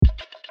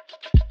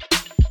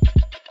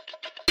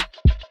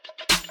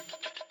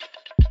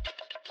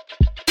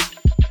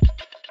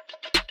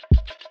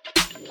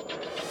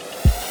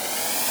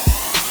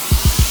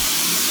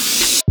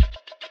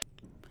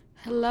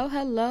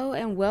Hello,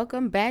 and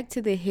welcome back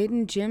to the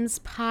Hidden Gems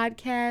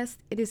podcast.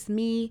 It is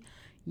me,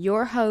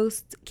 your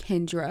host,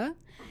 Kendra,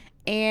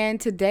 and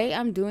today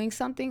I'm doing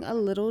something a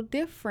little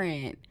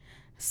different.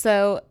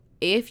 So,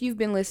 if you've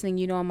been listening,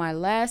 you know, on my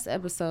last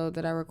episode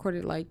that I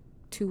recorded like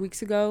 2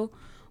 weeks ago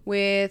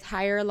with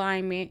Higher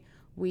Alignment,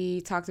 we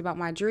talked about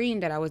my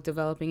dream that I was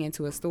developing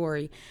into a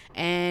story.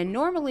 And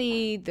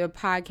normally, the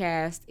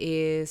podcast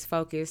is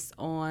focused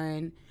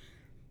on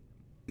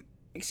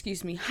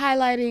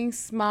highlighting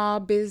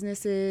small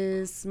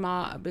businesses,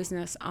 small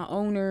business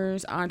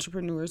owners,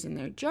 entrepreneurs and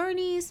their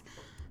journeys.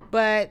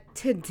 But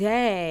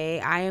today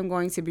I am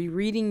going to be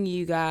reading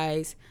you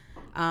guys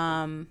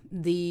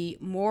the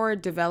more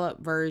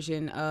developed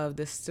version of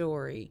the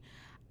story.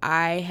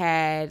 I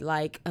had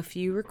like a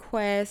few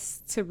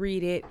requests to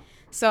read it.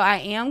 So I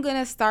am going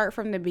to start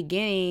from the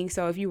beginning.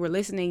 So if you were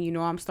listening, you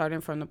know I'm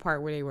starting from the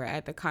part where they were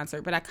at the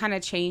concert. But I kind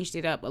of changed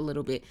it up a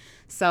little bit.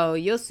 So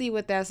you'll see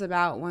what that's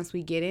about once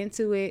we get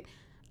into it.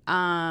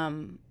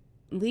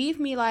 Leave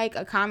me like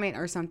a comment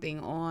or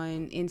something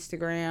on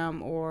Instagram,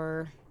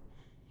 or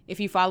if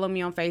you follow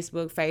me on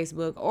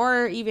Facebook,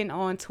 or even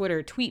on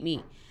Twitter, tweet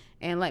me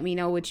and let me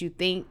know what you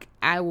think.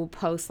 I will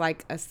post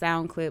like a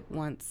sound clip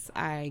once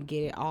I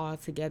get it all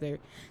together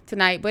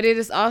tonight. But it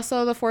is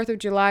also the 4th of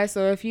July,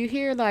 so if you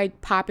hear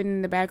like popping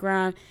in the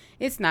background,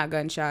 it's not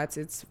gunshots,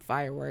 it's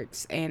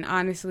fireworks. And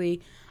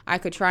honestly, I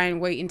could try and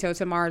wait until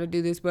tomorrow to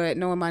do this, but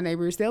knowing my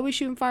neighbors, they'll be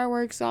shooting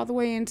fireworks all the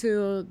way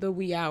into the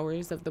wee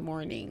hours of the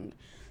morning.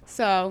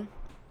 So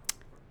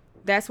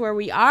that's where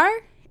we are.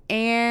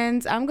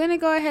 And I'm going to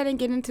go ahead and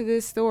get into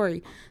this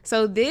story.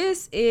 So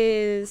this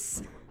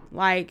is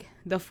like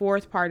the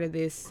fourth part of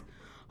this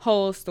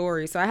whole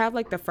story. So I have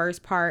like the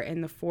first part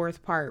and the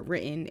fourth part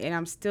written, and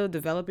I'm still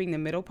developing the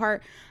middle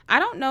part. I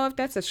don't know if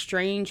that's a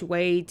strange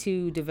way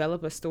to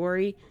develop a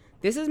story.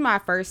 This is my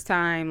first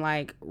time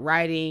like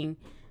writing,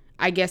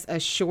 I guess, a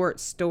short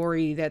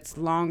story that's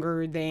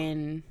longer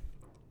than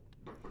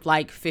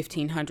like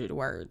 1,500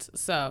 words.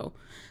 So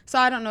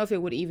I don't know if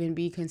it would even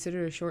be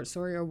considered a short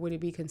story, or would it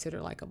be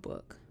considered like a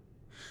book,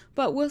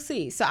 but we'll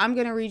see. So I'm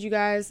going to read you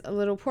guys a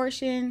little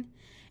portion,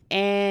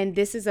 and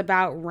this is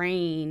about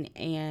Rain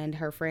and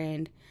her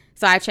friend.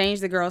 So I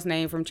changed the girl's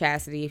name from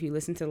Chastity, if you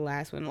listen to the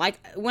last one. Like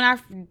when I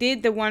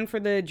did the one for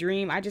the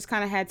dream, I just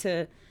kind of had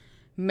to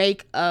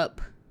make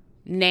up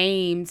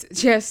names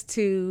just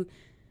to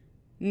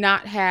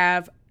not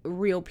have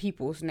real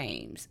people's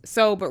names.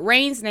 So, but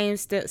Rain's name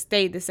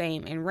stayed the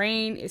same, and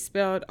Rain is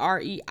spelled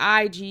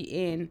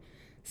Reign.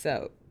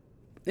 So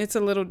it's a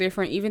little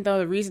different, even though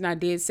the reason I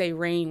did say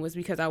Rain was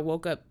because I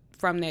woke up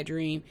from that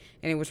dream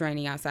and it was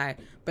raining outside,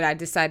 but I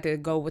decided to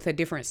go with a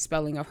different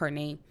spelling of her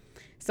name.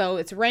 So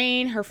it's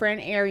Rain, her friend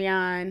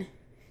Ariane,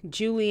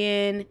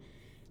 Julian,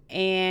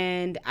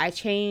 and I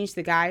changed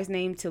the guy's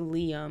name to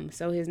Liam.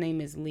 So his name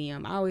is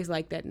Liam. I always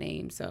liked that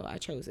name, so I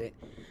chose it.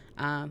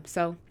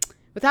 So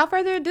without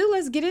further ado,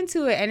 let's get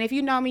into it. And if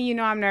you know me, you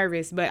know I'm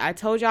nervous, but I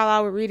told y'all I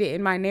would read it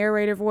in my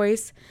narrator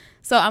voice.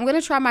 So I'm going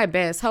to try my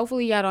best.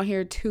 Hopefully y'all don't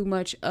hear too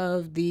much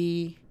of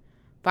the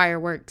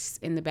fireworks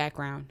in the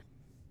background.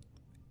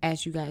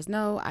 As you guys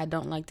know, I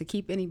don't like to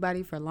keep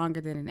anybody for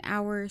longer than an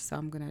hour, so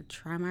I'm going to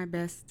try my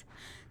best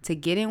to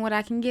get in what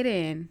I can get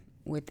in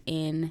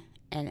within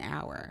an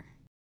hour.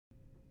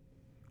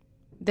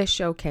 The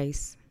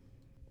showcase.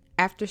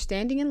 After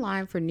standing in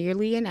line for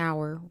nearly an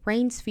hour,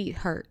 Rain's feet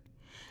hurt,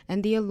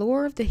 and the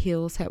allure of the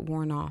hills had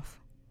worn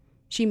off.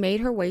 She made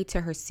her way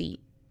to her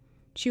seat.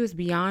 She was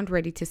beyond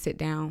ready to sit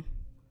down.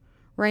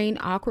 Rain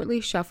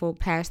awkwardly shuffled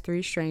past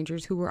 3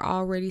 strangers who were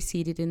already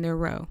seated in their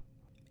row.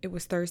 It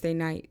was Thursday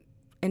night,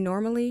 and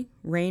normally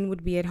Rain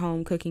would be at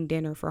home cooking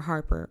dinner for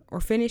Harper or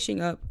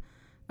finishing up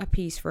a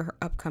piece for her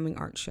upcoming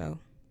art show.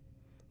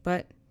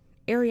 But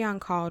Ariane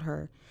called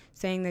her,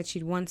 saying that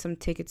she'd won some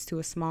tickets to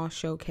a small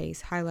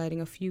showcase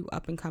highlighting a few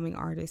up-and-coming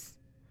artists.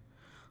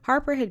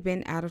 Harper had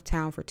been out of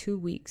town for 2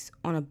 weeks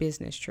on a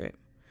business trip,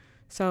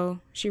 so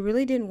she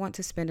really didn't want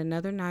to spend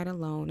another night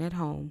alone at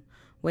home,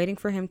 waiting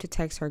for him to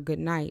text her good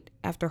night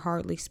after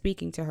hardly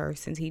speaking to her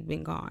since he'd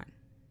been gone.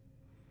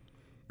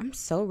 I'm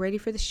so ready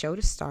for the show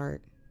to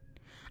start.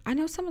 I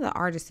know some of the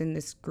artists in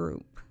this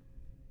group,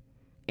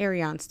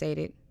 Ariane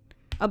stated,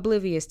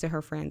 oblivious to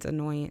her friend's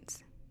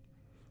annoyance.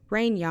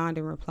 Rain yawned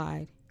and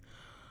replied,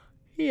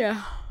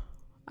 "Yeah,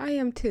 I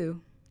am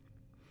too.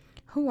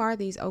 Who are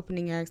these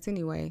opening acts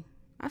anyway?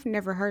 I've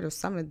never heard of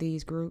some of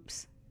these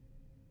groups."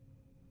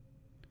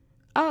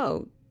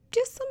 "Oh,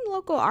 just some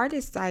local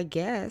artists, I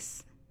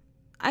guess.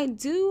 I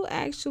do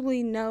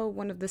actually know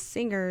one of the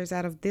singers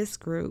out of this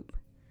group,"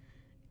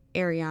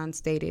 Ariane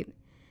stated,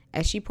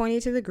 as she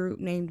pointed to the group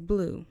named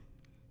Blue.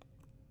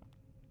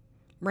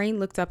 Rain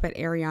looked up at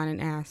Ariane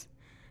and asked,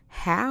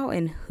 "How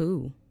and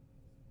who?"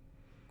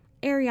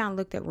 Ariane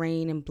looked at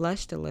Rain and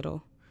blushed a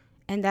little,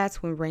 and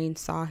that's when Rain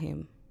saw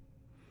him.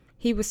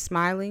 He was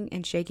smiling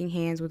and shaking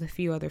hands with a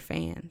few other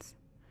fans.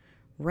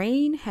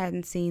 Rain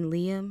hadn't seen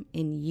Liam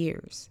in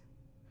years,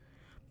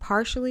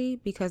 partially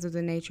because of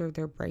the nature of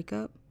their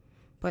breakup,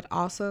 but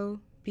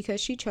also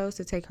because she chose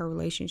to take her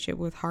relationship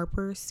with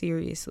Harper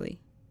seriously.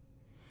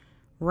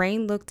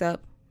 Rain looked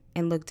up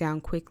and looked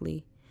down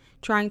quickly,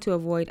 trying to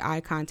avoid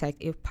eye contact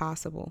if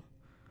possible.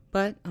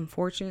 But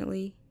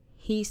unfortunately,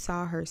 he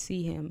saw her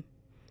see him,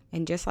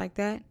 and just like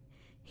that,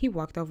 he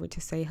walked over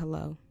to say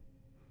hello.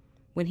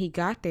 When he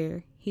got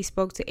there, he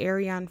spoke to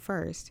Ariane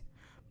first,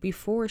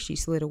 before she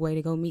slid away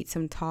to go meet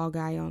some tall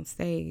guy on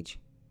stage.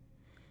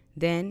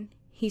 Then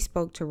he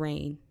spoke to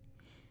Rain.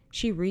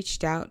 She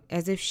reached out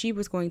as if she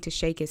was going to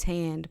shake his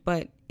hand,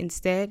 but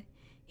instead,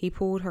 he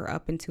pulled her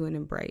up into an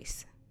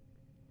embrace.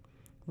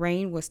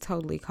 Rain was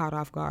totally caught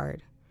off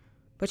guard,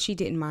 but she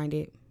didn't mind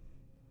it.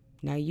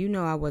 "Now you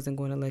know I wasn't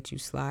going to let you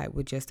slide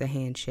with just a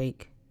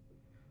handshake,"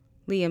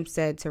 Liam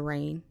said to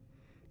Rain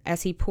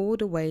as he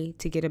pulled away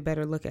to get a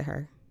better look at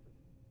her.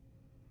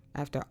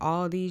 "After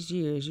all these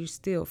years, you're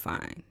still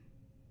fine,"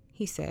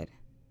 he said.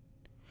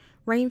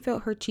 Rain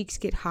felt her cheeks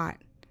get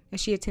hot as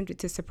she attempted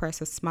to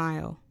suppress a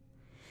smile.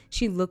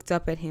 She looked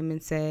up at him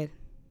and said,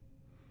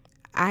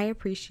 "I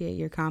appreciate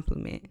your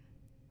compliment.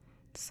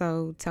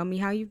 So tell me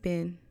how you've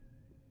been."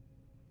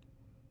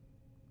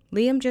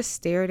 Liam just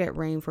stared at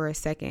Rain for a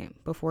second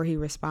before he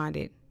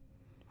responded.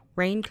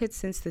 Rain could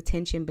sense the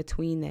tension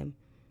between them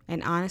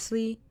and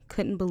honestly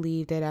couldn't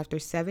believe that after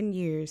 7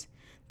 years,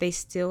 they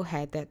still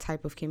had that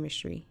type of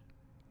chemistry.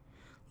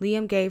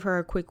 Liam gave her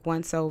a quick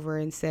once-over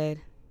and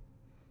said,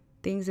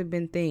 "Things have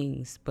been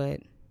things,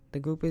 but the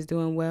group is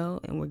doing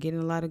well and we're getting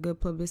a lot of good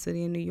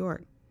publicity in New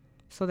York,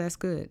 so that's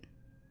good."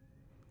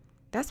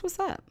 "That's what's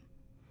up.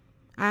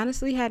 I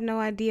honestly had no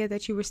idea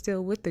that you were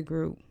still with the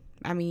group.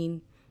 I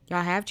mean,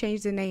 y'all have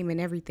changed the name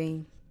and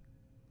everything."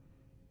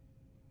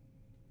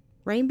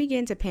 Rain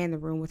began to pan the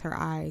room with her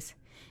eyes,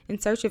 in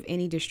search of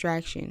any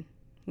distraction.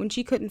 When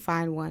she couldn't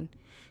find one,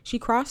 she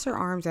crossed her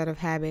arms out of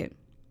habit.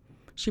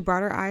 She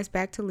brought her eyes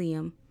back to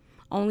Liam,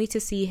 only to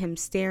see him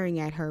staring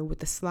at her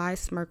with a sly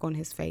smirk on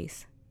his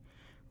face.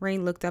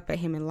 Rain looked up at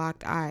him and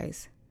locked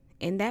eyes.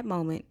 In that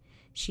moment,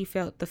 she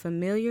felt the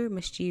familiar,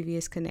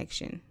 mischievous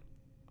connection.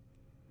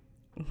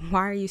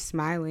 "Why are you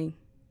smiling?"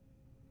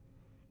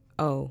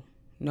 "Oh,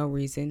 no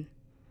reason.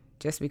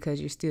 Just because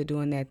you're still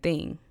doing that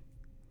thing."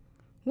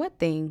 "What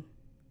thing?"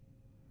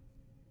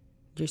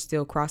 "You're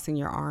still crossing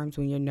your arms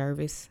when you're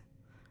nervous.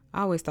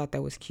 I always thought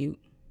that was cute."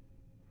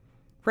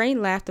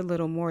 Rain laughed a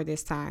little more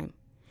this time,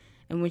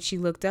 and when she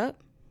looked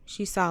up,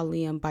 she saw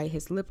Liam bite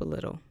his lip a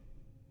little.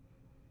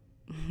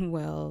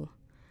 "Well,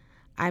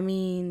 I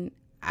mean,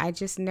 I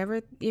just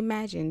never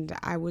imagined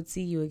I would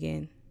see you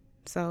again.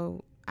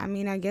 So,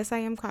 I guess I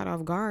am caught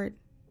off guard."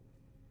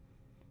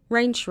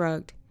 Rain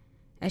shrugged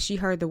as she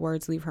heard the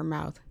words leave her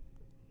mouth.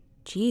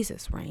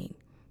 "Jesus, Rain,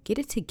 get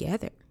it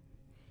together,"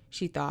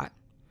 she thought,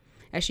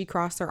 as she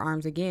crossed her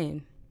arms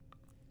again.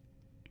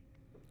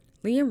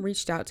 Liam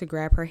reached out to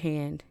grab her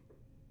hand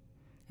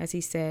as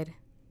he said,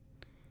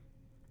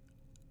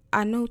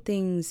 "I know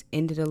things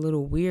ended a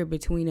little weird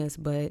between us,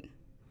 but..."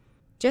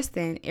 Just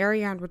then,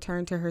 Ariane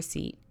returned to her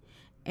seat,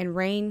 and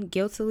Rain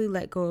guiltily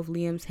let go of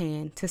Liam's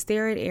hand to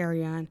stare at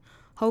Ariane,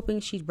 hoping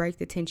she'd break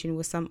the tension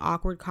with some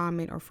awkward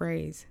comment or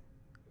phrase.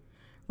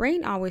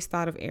 Rain always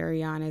thought of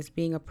Ariane as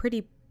being a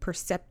pretty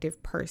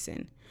perceptive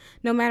person,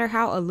 no matter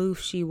how aloof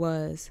she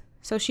was,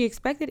 so she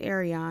expected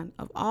Ariane,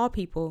 of all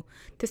people,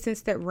 to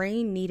sense that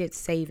Rain needed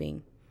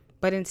saving,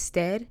 but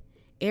instead,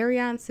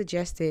 Ariane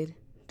suggested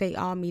they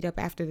all meet up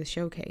after the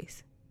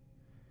showcase.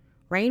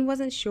 Rain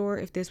wasn't sure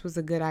if this was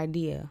a good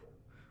idea,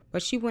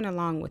 but she went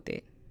along with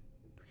it.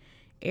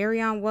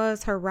 Ariane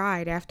was her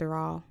ride after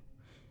all,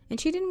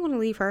 and she didn't want to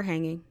leave her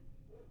hanging.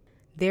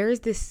 "There is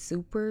this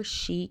super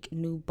chic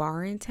new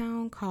bar in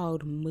town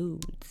called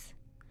Moods,"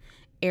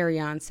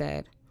 Ariane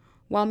said,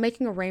 while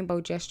making a rainbow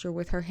gesture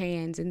with her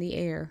hands in the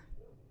air.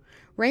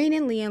 Rain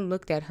and Liam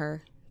looked at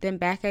her, then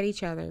back at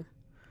each other.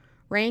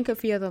 Rain could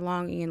feel the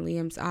longing in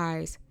Liam's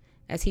eyes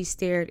as he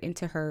stared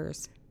into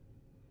hers.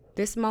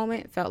 This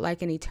moment felt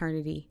like an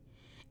eternity,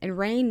 and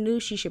Rain knew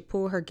she should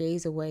pull her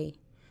gaze away,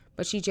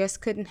 but she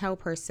just couldn't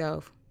help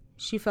herself.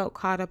 She felt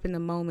caught up in the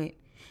moment,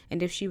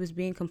 and if she was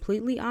being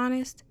completely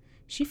honest,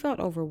 she felt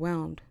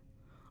overwhelmed,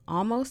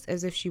 almost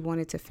as if she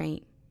wanted to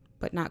faint,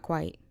 but not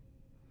quite.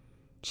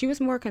 She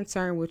was more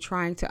concerned with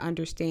trying to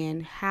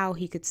understand how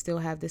he could still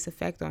have this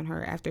effect on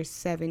her after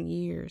 7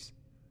 years.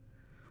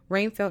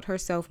 Rain felt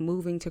herself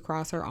moving to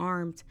cross her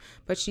arms,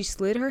 but she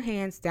slid her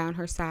hands down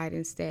her side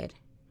instead.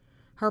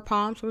 Her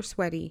palms were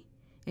sweaty,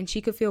 and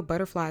she could feel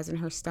butterflies in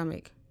her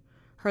stomach.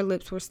 Her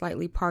lips were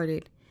slightly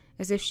parted,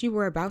 as if she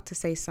were about to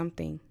say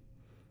something,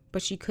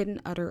 but she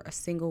couldn't utter a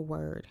single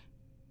word.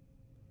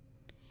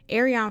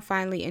 Ariane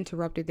finally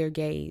interrupted their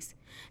gaze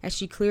as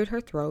she cleared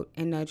her throat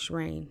and nudged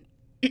Rain.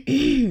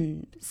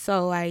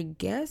 "So I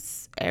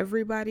guess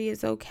everybody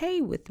is okay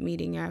with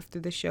meeting after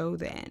the show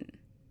then."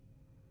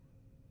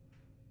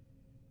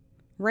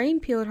 Rain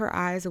peeled her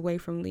eyes away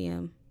from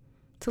Liam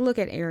to look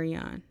at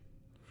Ariane.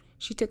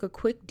 She took a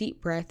quick deep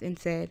breath and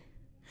said,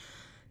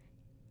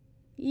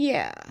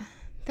 "Yeah,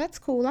 that's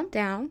cool. I'm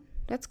down.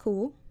 That's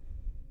cool."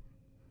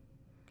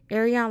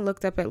 Ariane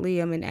looked up at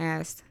Liam and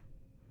asked,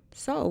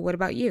 "So, what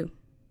about you?"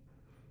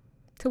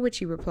 To which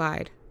he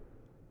replied,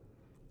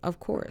 "Of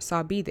course,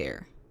 I'll be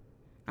there.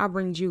 I'll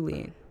bring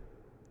Julian,"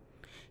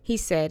 he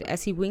said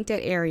as he winked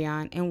at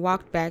Ariane and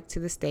walked back to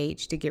the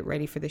stage to get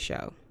ready for the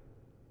show.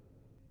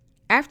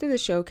 After the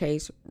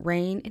showcase,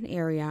 Rain and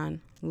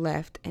Ariane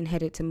left and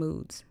headed to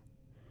Moods.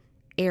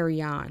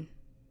 "Ariane,"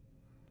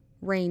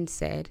 Rain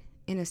said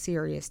in a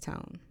serious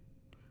tone.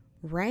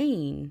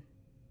 "Rain,"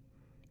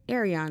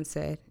 Ariane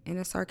said in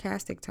a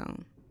sarcastic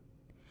tone.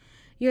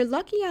 "You're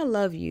lucky I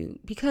love you,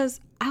 because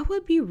I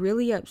would be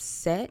really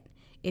upset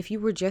if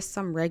you were just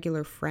some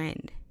regular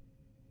friend."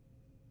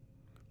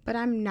 "But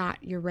I'm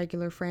not your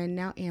regular friend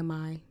now, am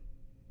I?"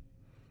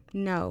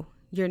 "No,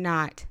 you're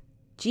not.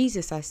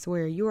 Jesus, I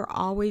swear, you are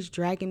always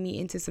dragging me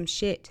into some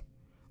shit,"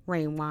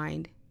 Rain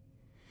whined.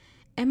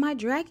 "Am I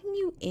dragging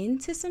you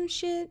into some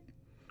shit?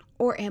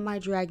 Or am I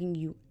dragging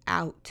you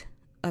out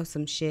of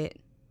some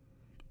shit?"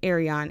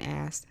 Ariane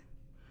asked.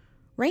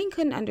 Rain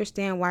couldn't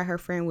understand why her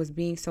friend was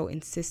being so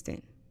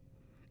insistent.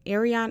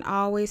 Ariane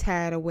always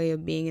had a way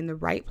of being in the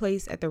right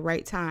place at the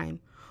right time,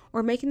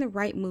 or making the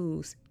right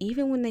moves,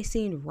 even when they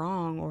seemed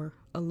wrong or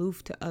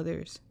aloof to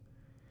others.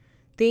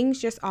 Things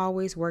just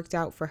always worked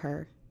out for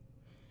her,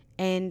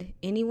 and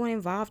anyone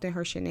involved in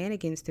her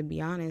shenanigans, to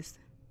be honest.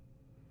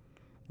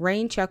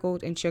 Rain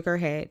chuckled and shook her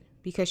head,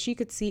 because she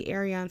could see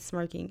Ariane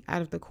smirking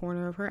out of the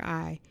corner of her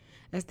eye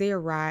as they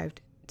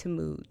arrived to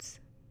Moods.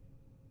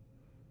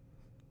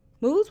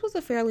 Moods was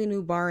a fairly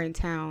new bar in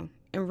town,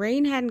 and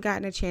Rain hadn't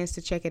gotten a chance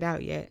to check it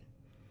out yet.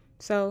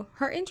 So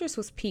her interest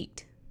was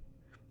piqued,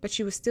 but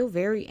she was still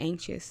very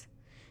anxious.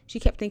 She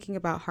kept thinking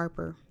about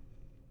Harper.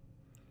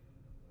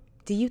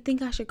 "Do you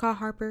think I should call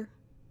Harper?"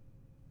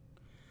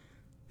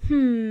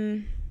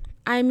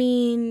 I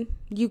mean,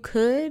 you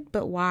could,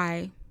 but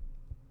why?"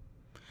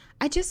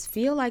 "I just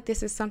feel like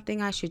this is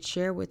something I should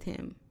share with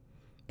him.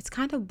 It's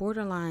kind of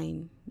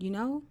borderline, you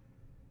know?"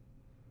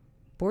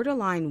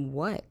 "Borderline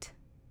what?"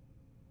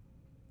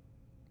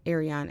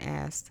 Ariane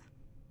asked.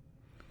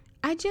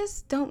 "I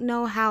just don't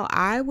know how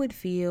I would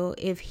feel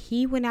if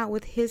he went out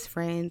with his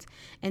friends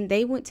and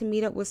they went to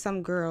meet up with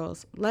some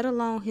girls, let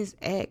alone his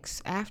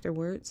ex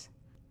afterwards."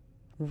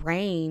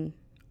 "Rain,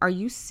 are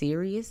you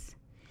serious?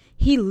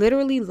 He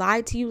literally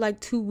lied to you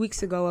like 2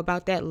 weeks ago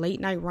about that late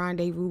night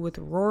rendezvous with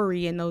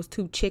Rory and those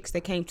 2 chicks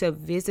that came to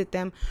visit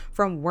them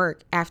from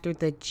work after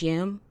the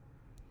gym.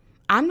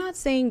 I'm not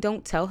saying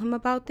don't tell him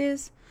about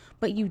this,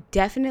 but you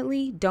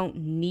definitely don't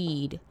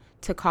need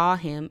to call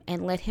him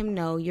and let him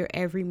know your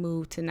every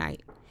move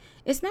tonight.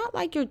 It's not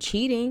like you're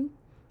cheating.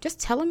 Just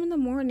tell him in the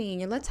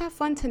morning and let's have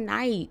fun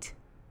tonight."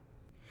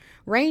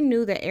 Rain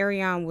knew that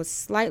Ariane was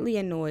slightly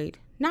annoyed,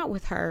 not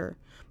with her,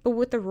 but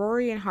with the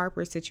Rory and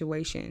Harper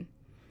situation.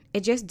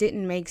 It just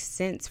didn't make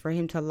sense for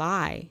him to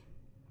lie.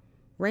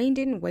 Rain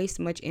didn't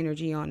waste much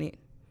energy on it.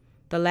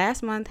 The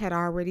last month had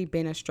already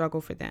been a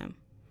struggle for them,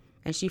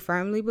 and she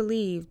firmly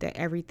believed that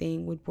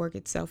everything would work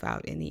itself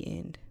out in the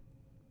end.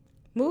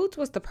 Moods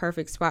was the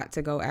perfect spot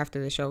to go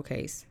after the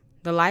showcase.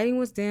 The lighting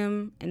was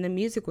dim and the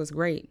music was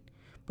great,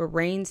 but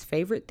Rain's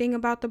favorite thing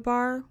about the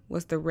bar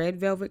was the red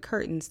velvet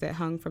curtains that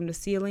hung from the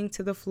ceiling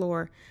to the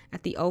floor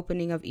at the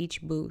opening of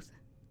each booth.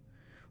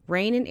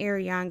 Rain and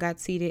Ariane got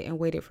seated and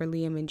waited for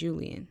Liam and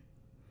Julian.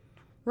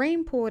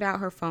 Rain pulled out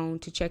her phone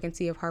to check and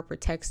see if Harper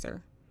texted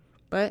her,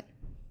 but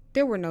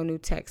there were no new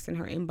texts in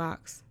her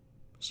inbox.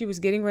 She was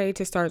getting ready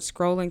to start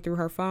scrolling through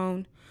her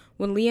phone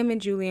when Liam and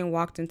Julian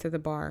walked into the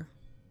bar.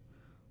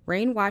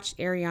 Rain watched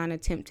Ariane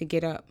attempt to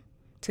get up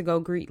to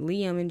go greet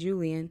Liam and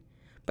Julian,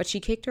 but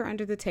she kicked her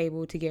under the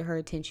table to get her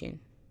attention.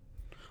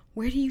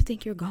 "Where do you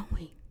think you're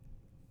going?"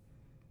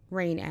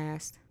 Rain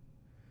asked.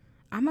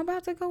 "I'm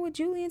about to go with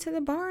Julian to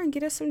the bar and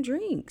get us some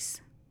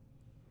drinks."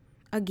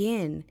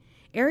 Again,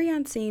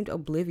 Ariane seemed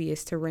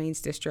oblivious to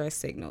Rain's distress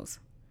signals.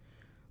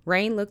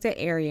 Rain looked at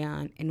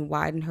Ariane and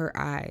widened her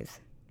eyes.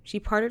 She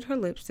parted her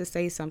lips to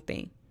say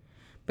something,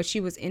 but she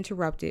was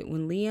interrupted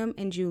when Liam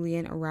and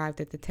Julian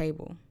arrived at the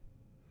table.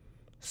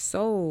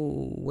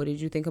 "So, what did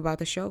you think about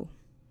the show?"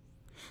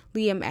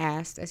 Liam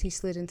asked as he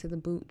slid into the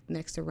booth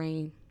next to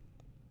Rain.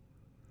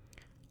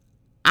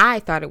 "I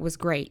thought it was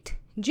great.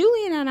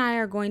 Julian and I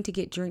are going to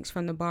get drinks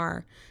from the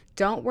bar.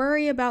 Don't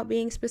worry about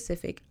being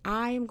specific.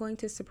 I am going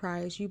to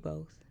surprise you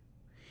both,"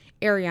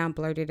 Ariane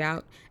blurted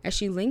out as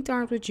she linked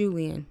arms with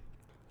Julian.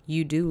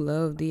 "You do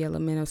love the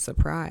element of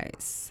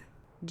surprise,"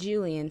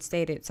 Julian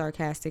stated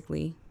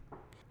sarcastically.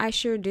 "I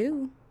sure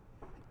do,"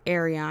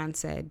 Ariane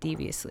said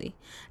deviously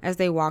as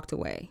they walked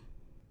away.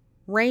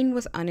 Rain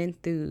was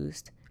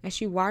unenthused as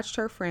she watched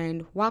her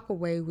friend walk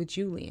away with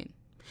Julian,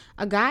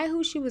 a guy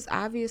who she was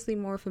obviously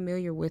more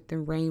familiar with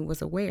than Rain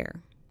was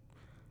aware.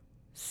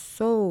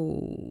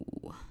 "So,"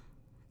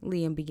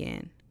 Liam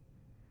began.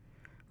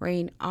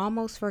 Rain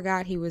almost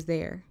forgot he was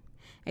there,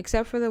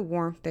 except for the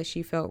warmth that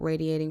she felt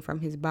radiating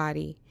from his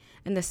body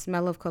and the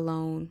smell of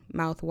cologne,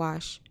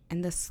 mouthwash,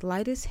 and the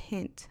slightest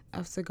hint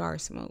of cigar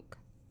smoke.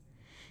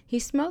 He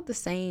smelled the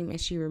same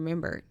as she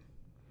remembered.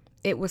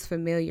 It was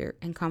familiar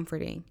and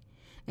comforting,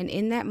 and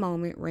in that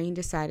moment, Rain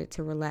decided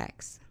to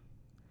relax.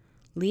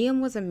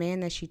 Liam was a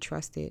man that she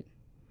trusted,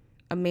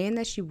 a man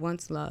that she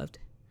once loved,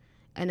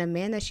 and a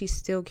man that she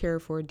still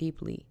cared for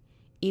deeply,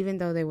 even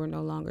though they were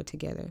no longer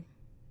together.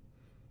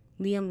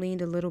 Liam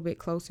leaned a little bit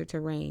closer to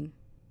Rain,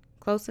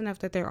 close enough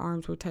that their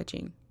arms were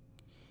touching.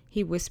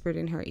 He whispered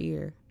in her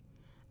ear,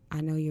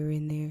 "I know you're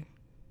in there."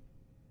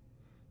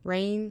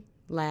 Rain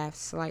laughed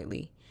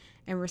slightly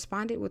and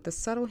responded with a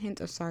subtle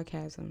hint of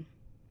sarcasm.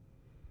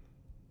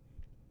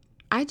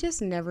 "I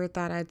just never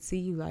thought I'd see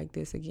you like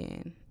this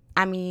again.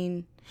 I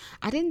mean,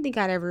 I didn't think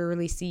I'd ever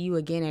really see you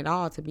again at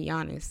all, to be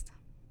honest,"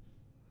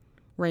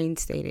 Rain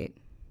stated.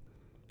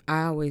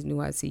 "I always knew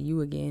I'd see you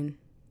again,"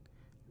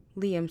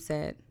 Liam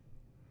said.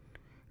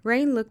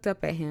 Rain looked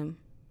up at him.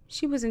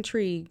 She was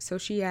intrigued, so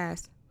she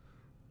asked,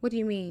 "What do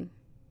you mean?"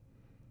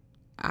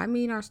 "I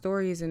mean our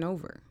story isn't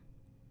over."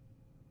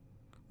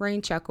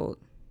 Rain chuckled.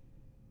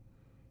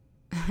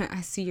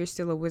 "I see you're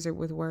still a wizard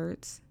with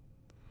words."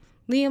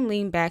 Liam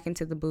leaned back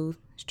into the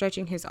booth,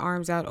 stretching his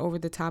arms out over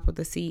the top of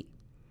the seat.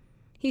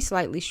 He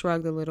slightly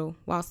shrugged a little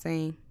while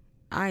saying,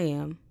 "I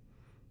am,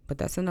 but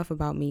that's enough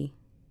about me.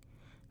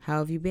 How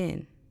have you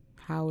been?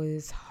 How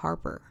is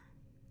Harper?"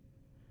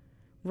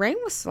 Rain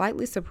was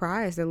slightly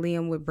surprised that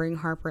Liam would bring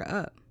Harper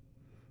up.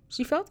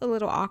 She felt a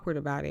little awkward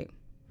about it,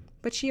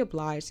 but she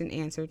obliged and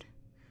answered,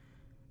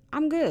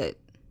 "I'm good.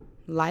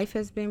 Life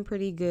has been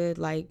pretty good.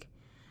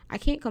 I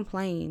can't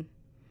complain.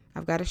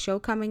 I've got a show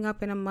coming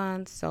up in a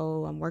month,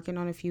 so I'm working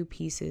on a few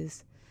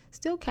pieces,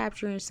 still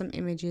capturing some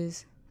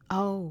images.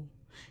 Oh,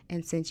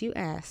 and since you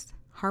asked,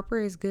 Harper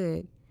is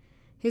good.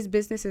 His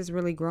business is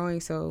really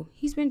growing, so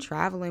he's been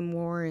traveling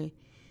more and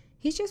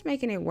he's just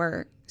making it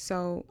work.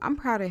 So I'm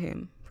proud of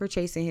him for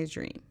chasing his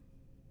dream."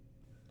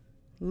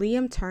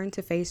 Liam turned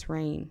to face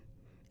Rain,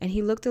 and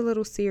he looked a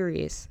little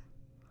serious,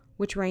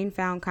 which Rain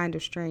found kind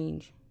of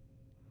strange.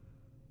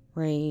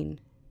 "Rain,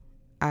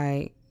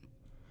 I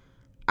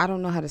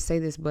don't know how to say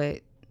this,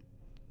 but..."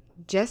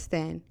 Just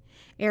then,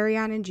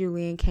 Ariane and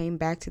Julian came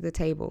back to the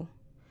table.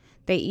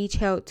 They each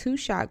held 2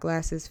 shot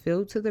glasses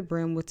filled to the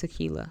brim with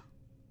tequila.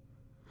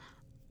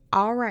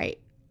 "All right,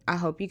 I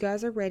hope you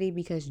guys are ready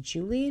because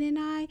Julian and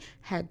I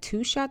had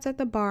 2 shots at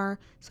the bar,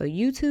 so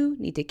you two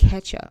need to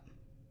catch up."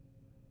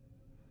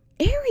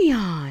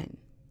 "Ariane,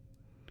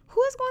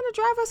 who is going to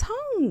drive us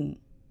home?"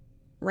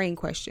 Rain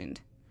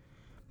questioned.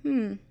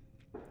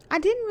 I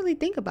didn't really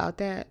think about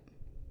that,"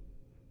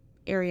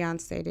 Ariane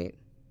stated.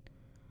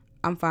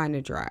 "I'm fine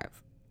to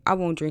drive. I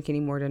won't drink any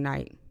more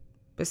tonight.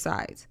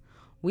 Besides,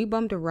 we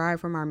bummed a ride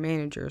from our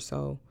manager,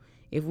 so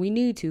if we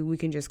need to, we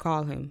can just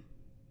call him,"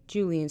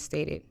 Julian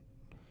stated.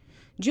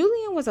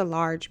 Julian was a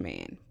large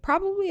man,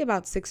 probably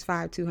about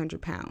 6'5",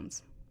 200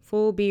 pounds.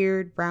 Full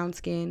beard, brown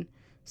skin,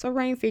 so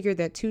Rain figured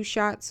that 2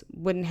 shots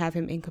wouldn't have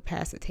him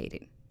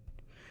incapacitated.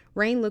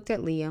 Rain looked at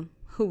Liam,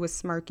 who was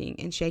smirking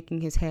and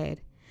shaking his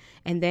head,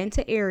 and then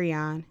to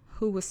Ariane,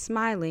 who was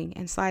smiling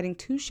and sliding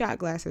 2 shot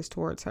glasses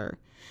towards her,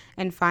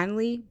 and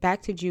finally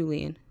back to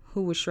Julian,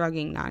 who was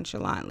shrugging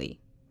nonchalantly.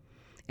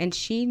 And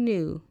she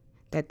knew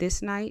that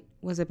this night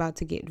was about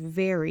to get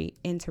very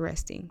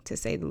interesting, to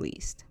say the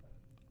least.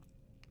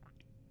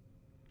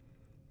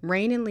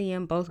 Rain and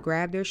Liam both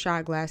grabbed their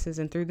shot glasses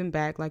and threw them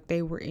back like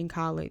they were in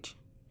college.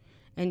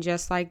 And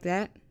just like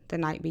that, the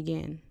night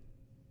began.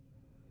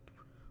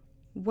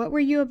 "What were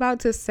you about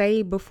to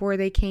say before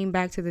they came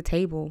back to the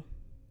table?"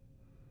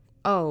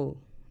 "Oh,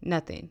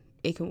 nothing.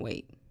 It can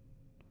wait."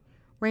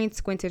 Rain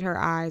squinted her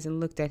eyes and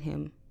looked at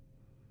him.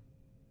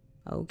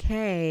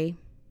 "Okay,"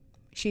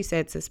 she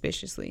said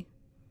suspiciously.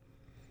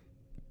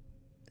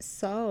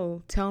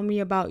 "So, tell me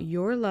about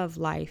your love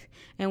life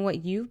and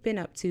what you've been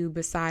up to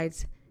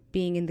besides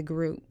being in the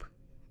group,"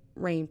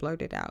 Rain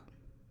blurted out.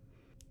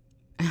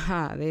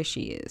 "Aha, there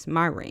she is,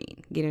 my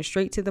Rain, getting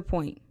straight to the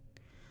point."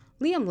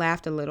 Liam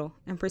laughed a little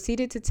and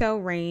proceeded to tell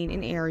Rain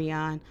and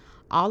Ariane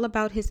all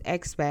about his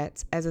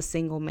expats as a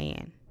single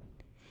man.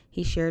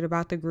 He shared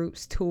about the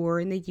group's tour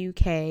in the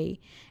UK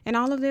and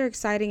all of their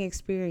exciting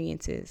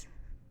experiences.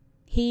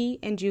 He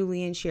and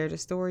Julian shared a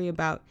story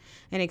about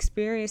an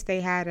experience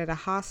they had at a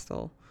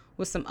hostel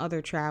with some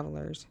other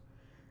travelers.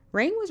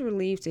 Rain was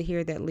relieved to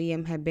hear that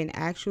Liam had been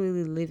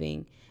actually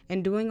living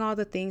and doing all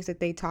the things that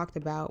they talked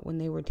about when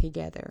they were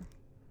together.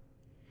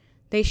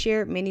 They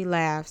shared many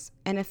laughs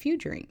and a few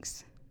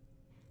drinks.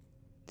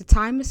 The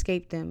time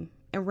escaped them,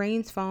 and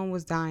Rain's phone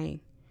was dying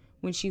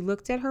when she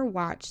looked at her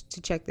watch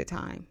to check the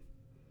time.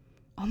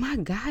 "Oh my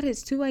God,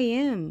 it's 2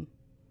 a.m.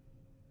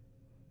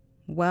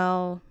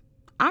 "Well,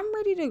 I'm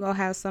ready to go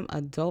have some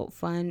adult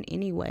fun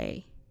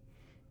anyway,"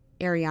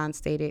 Ariane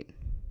stated.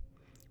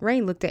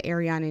 Rain looked at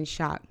Ariane in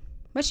shock,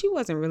 but she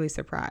wasn't really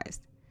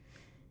surprised.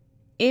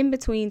 In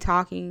between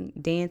talking,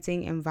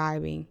 dancing, and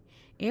vibing,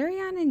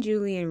 Ariane and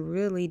Julian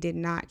really did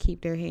not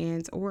keep their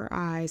hands or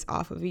eyes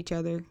off of each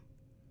other.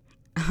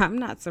 "I'm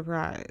not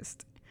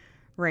surprised,"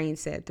 Rain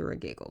said through a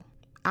giggle.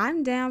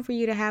 "I'm down for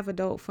you to have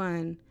adult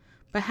fun,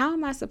 but how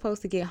am I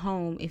supposed to get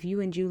home if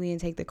you and Julian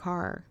take the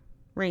car?"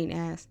 Rain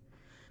asked.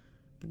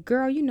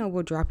 "Girl, you know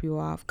we'll drop you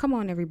off. Come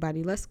on,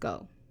 everybody, let's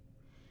go,"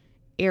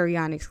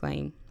 Ariane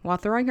exclaimed, while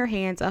throwing her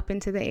hands up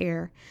into the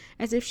air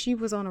as if she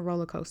was on a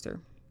roller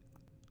coaster.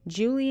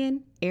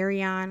 Julian,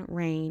 Ariane,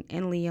 Rain,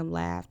 and Liam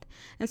laughed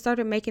and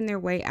started making their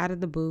way out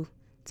of the booth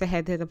to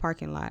head to the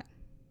parking lot.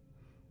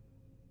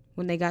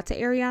 When they got to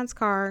Ariane's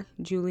car,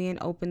 Julian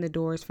opened the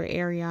doors for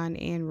Ariane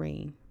and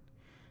Rain.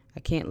 "I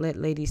can't let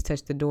ladies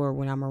touch the door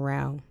when I'm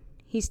around,"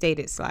 he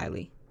stated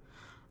slyly.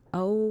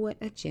 "Oh, what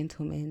a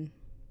gentleman,"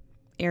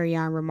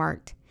 Ariane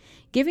remarked,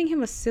 giving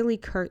him a silly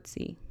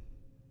curtsy.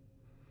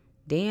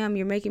 "Damn,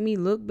 you're making me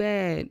look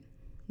bad,"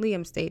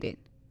 Liam stated.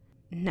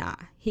 "Nah,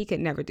 he could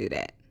never do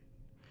that,"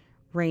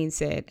 Rain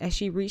said as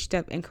she reached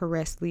up and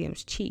caressed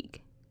Liam's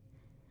cheek.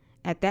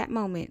 At that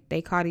moment,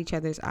 they caught each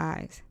other's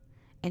eyes,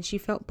 and she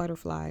felt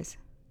butterflies.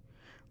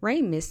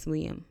 Rain missed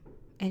Liam,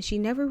 and she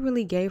never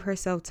really gave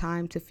herself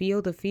time to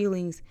feel the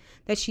feelings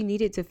that she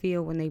needed to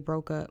feel when they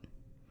broke up.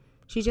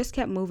 She just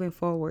kept moving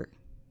forward.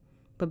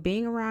 But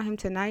being around him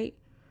tonight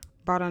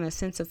brought on a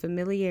sense of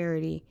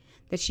familiarity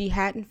that she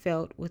hadn't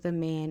felt with a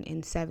man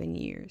in 7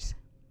 years.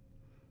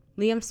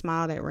 Liam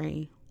smiled at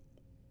Rain,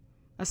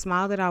 a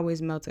smile that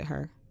always melted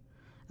her,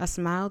 a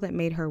smile that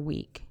made her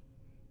weak.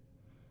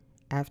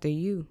 "After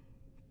you,"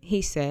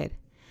 he said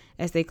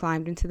as they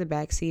climbed into the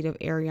back seat of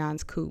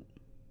Ariane's coupe.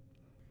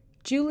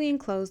 Julian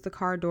closed the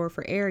car door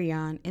for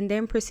Ariane and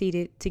then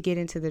proceeded to get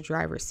into the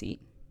driver's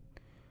seat.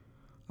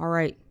 "All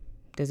right,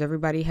 does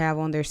everybody have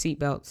on their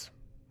seatbelts?"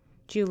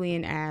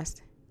 Julian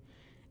asked.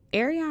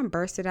 Ariane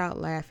bursted out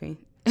laughing.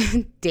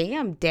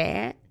 "Damn,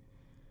 Dad,"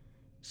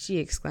 she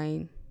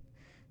exclaimed.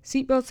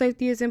 "Seatbelt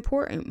safety is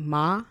important,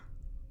 Ma,"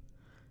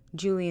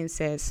 Julian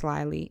said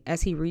slyly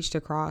as he reached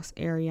across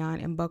Ariane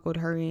and buckled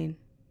her in.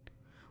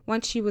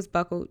 Once she was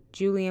buckled,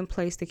 Julian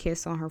placed a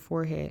kiss on her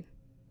forehead.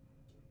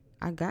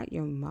 "I got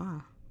your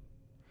ma,"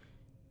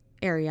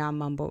 Ariane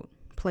mumbled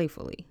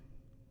playfully.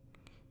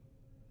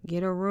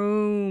 "Get a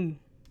room,"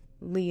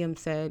 Liam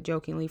said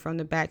jokingly from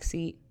the back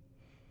seat.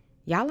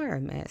 "Y'all are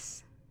a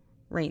mess,"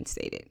 Rain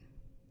stated.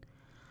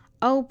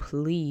 "Oh,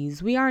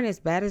 please, we aren't as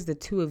bad as the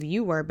two of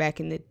you were back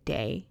in the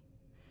day,"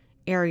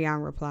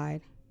 Ariane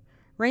replied.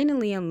 Rain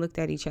and Liam looked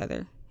at each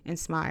other and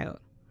smiled.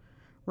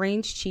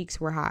 Rain's cheeks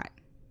were hot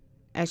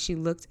as she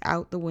looked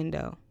out the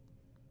window.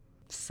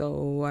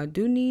 "So I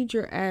do need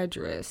your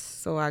address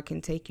so I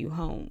can take you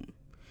home,"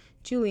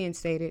 Julian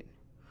stated.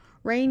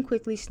 Rain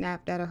quickly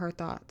snapped out of her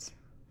thoughts.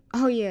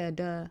 "Oh yeah,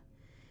 duh.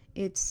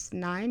 It's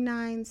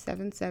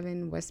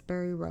 9977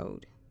 Westbury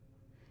Road.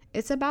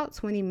 It's about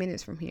 20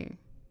 minutes from here,"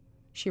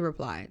 she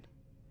replied.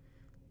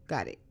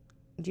 "Got it,"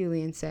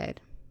 Julian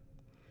said.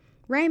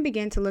 Rain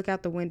began to look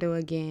out the window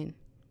again.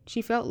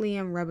 She felt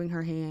Liam rubbing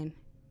her hand.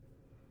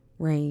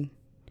 "Rain,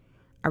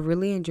 I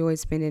really enjoyed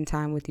spending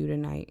time with you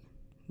tonight,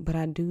 but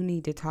I do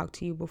need to talk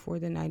to you before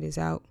the night is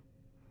out,"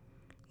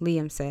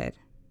 Liam said.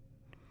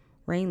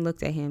 Rain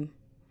looked at him.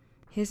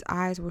 His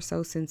eyes were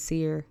so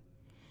sincere,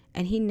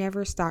 and he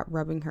never stopped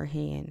rubbing her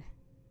hand.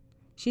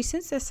 She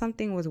sensed that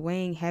something was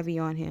weighing heavy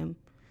on him,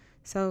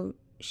 so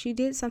she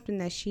did something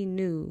that she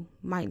knew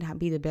might not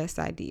be the best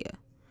idea,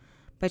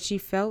 but she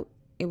felt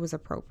it was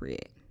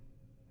appropriate.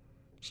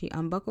 She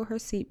unbuckled her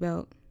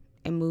seatbelt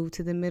and moved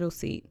to the middle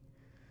seat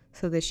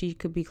so that she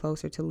could be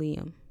closer to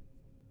Liam.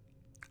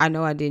 "I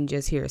know I didn't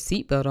just hear a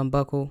seatbelt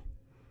unbuckle,"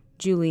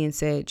 Julian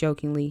said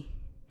jokingly.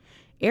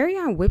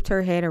 Ariane whipped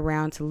her head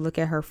around to look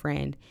at her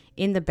friend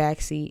in the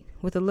back seat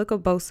with a look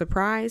of both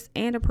surprise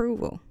and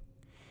approval.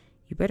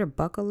 "You better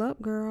buckle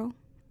up, girl,"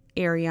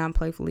 Ariane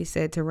playfully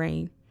said to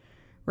Rain.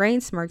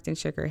 Rain smirked and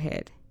shook her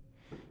head.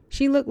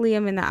 She looked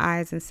Liam in the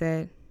eyes and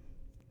said,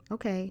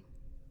 "Okay,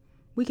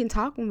 we can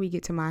talk when we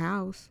get to my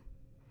house.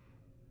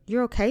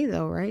 You're okay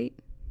though, right?"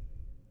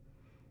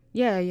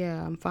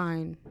 Yeah, I'm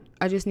fine.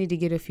 I just need to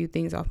get a few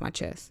things off my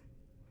chest,"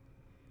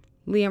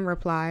 Liam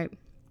replied.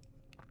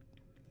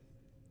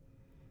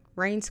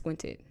 Rain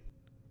squinted.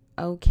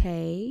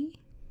 "Okay,"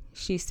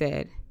 she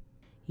said.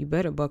 "You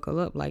better buckle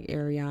up like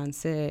Ariane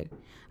said.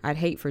 I'd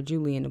hate for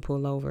Julian to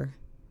pull over."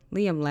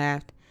 Liam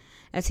laughed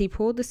as he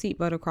pulled the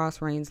seatbelt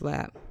across Rain's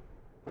lap.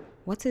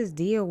 "What's his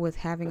deal with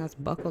having us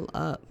buckle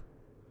up?"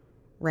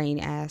 Rain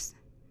asked.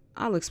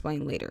 "I'll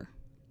explain later,"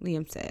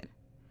 Liam said.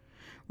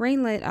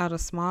 Rain let out a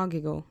small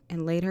giggle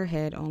and laid her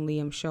head on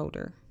Liam's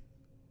shoulder.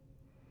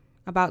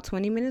 About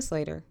 20 minutes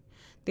later,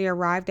 they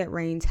arrived at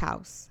Rain's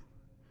house.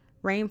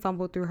 Rain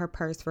fumbled through her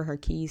purse for her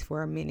keys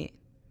for a minute.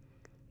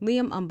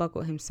 Liam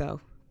unbuckled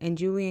himself, and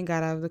Julian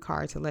got out of the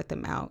car to let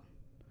them out.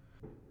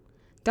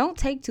 "Don't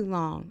take too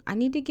long. I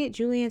need to get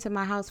Julian to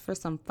my house for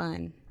some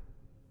fun,"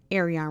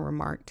 Ariane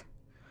remarked.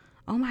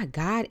 "Oh my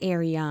God,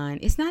 Ariane,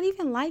 it's not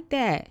even like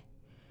that."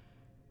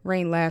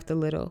 Rain laughed a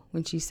little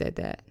when she said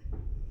that.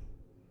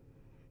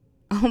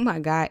 "Oh my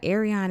God,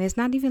 Ariane, it's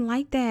not even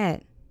like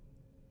that."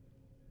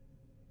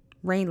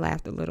 Rain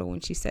laughed a little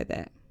when she said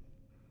that,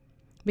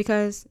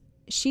 because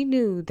she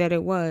knew that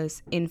it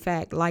was, in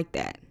fact, like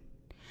that.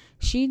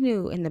 She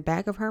knew in the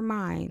back of her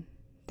mind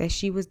that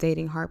she was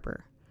dating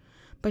Harper,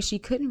 but she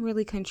couldn't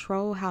really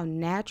control how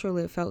natural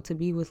it felt to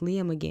be with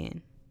Liam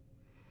again.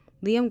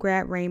 Liam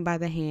grabbed Rain by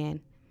the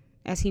hand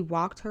as he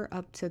walked her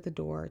up to the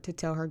door to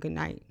tell her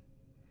goodnight.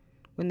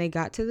 When they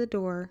got to the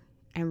door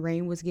and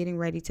Rain was getting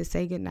ready to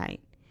say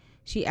goodnight,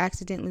 She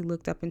accidentally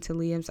looked up into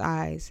Liam's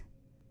eyes,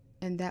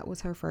 and that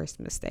was her first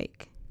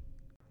mistake.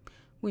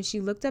 When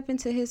she looked up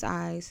into his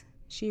eyes,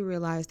 she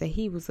realized that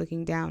he was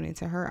looking down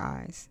into her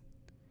eyes.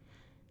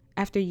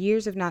 After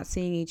years of not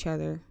seeing each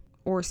other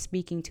or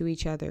speaking to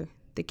each other,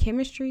 the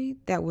chemistry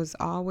that was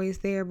always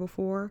there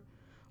before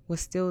was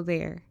still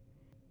there.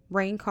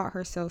 Rain caught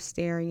herself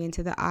staring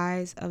into the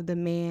eyes of the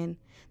man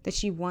that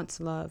she once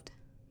loved,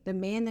 the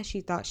man that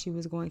she thought she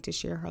was going to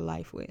share her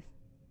life with.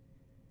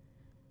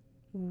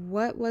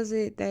 "What was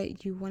it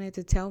that you wanted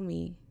to tell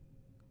me?"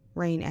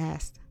 Rain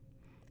asked,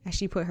 as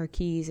she put her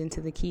keys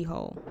into the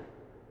keyhole.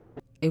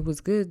 "It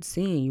was good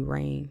seeing you,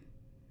 Rain,"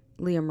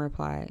 Liam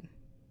replied.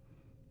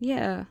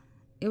 "Yeah,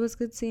 it was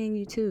good seeing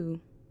you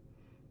too.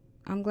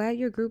 I'm glad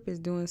your group is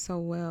doing so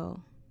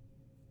well."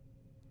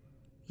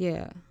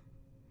 "Yeah,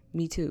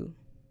 me too.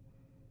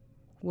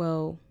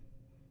 Well,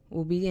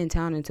 we'll be in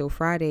town until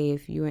Friday.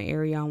 If you and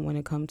Ariane want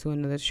to come to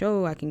another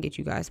show, I can get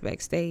you guys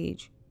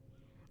backstage,"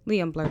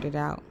 Liam blurted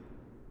out.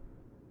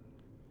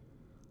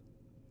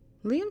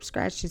 Liam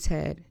scratched his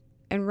head,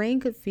 and Rain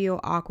could feel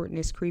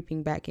awkwardness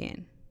creeping back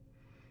in.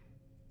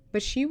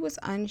 But she was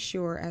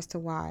unsure as to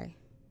why.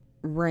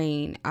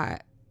 "Rain, I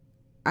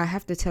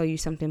have to tell you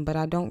something, but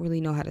I don't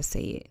really know how to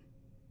say it."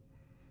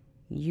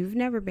 "You've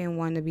never been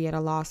one to be at a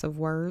loss of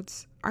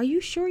words. Are you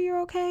sure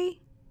you're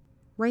okay?"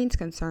 Rain's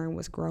concern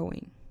was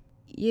growing.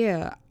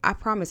 "Yeah, I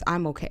promise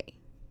I'm okay,"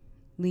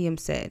 Liam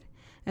said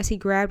as he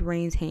grabbed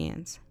Rain's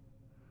hands.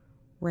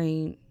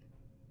 "Rain,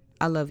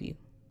 I love you.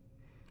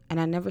 And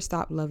I never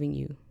stopped loving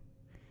you.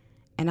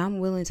 And I'm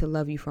willing to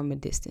love you from a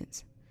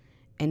distance.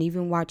 And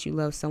even watch you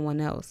love someone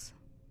else.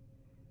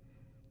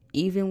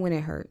 Even when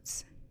it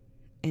hurts.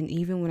 And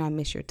even when I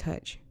miss your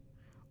touch.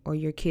 Or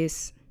your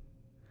kiss."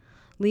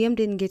 Liam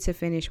didn't get to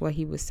finish what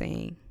he was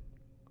saying.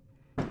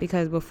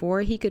 Because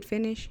before he could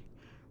finish,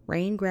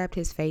 Rain grabbed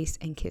his face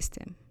and kissed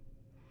him.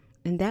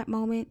 In that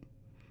moment,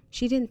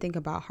 she didn't think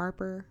about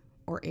Harper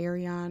or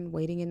Ariane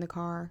waiting in the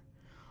car,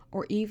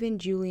 or even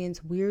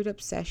Julian's weird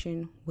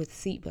obsession with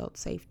seatbelt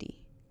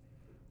safety.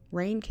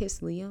 Rain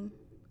kissed Liam,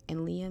 and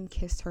Liam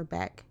kissed her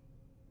back.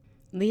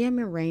 Liam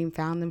and Rain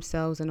found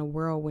themselves in a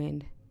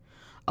whirlwind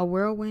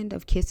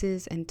of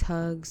kisses and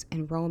tugs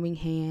and roaming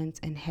hands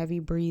and heavy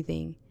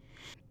breathing.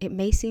 It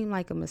may seem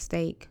like a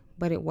mistake,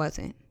 but it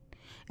wasn't.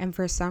 And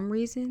for some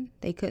reason,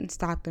 they couldn't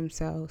stop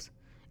themselves,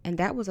 and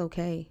that was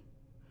okay.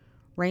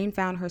 Rain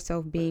found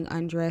herself being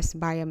undressed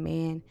by a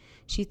man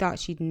she thought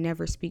she'd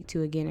never speak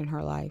to again in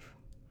her life.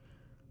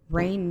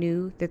 Rain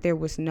knew that there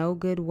was no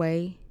good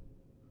way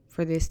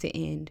for this to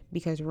end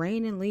because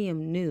Rain and Liam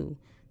knew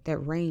that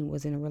Rain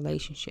was in a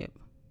relationship.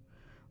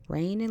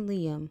 Rain and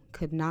Liam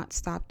could not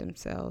stop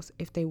themselves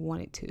if they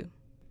wanted to.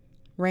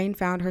 Rain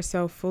found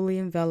herself fully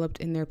enveloped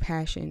in their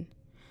passion,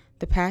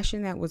 the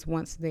passion that was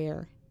once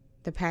there,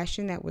 the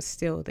passion that was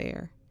still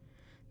there,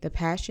 the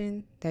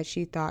passion that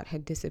she thought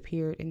had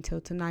disappeared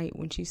until tonight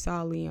when she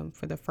saw Liam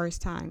for the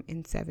first time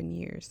in 7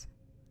 years.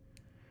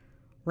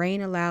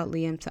 Rain allowed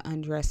Liam to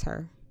undress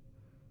her.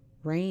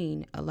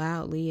 Rain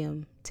allowed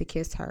Liam to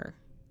kiss her.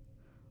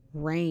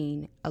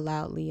 Rain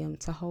allowed Liam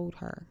to hold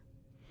her.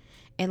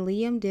 And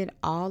Liam did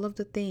all of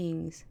the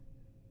things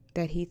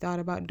that he thought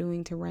about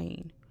doing to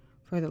Rain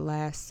for the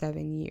last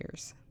 7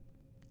 years.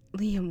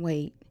 "Liam,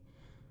 wait.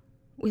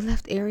 We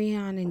left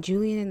Ariane and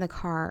Julian in the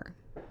car,"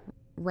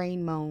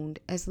 Rain moaned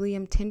as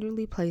Liam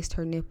tenderly placed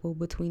her nipple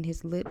between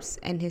his lips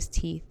and his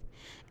teeth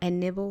and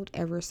nibbled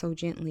ever so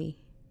gently.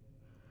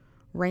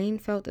 Rain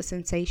felt a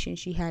sensation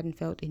she hadn't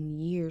felt in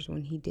years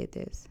when he did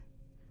this.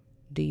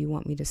 "Do you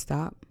want me to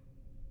stop?"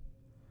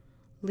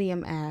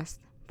 Liam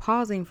asked,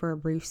 pausing for a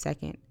brief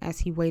second as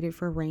he waited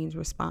for Rain's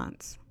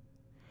response.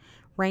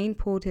 Rain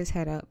pulled his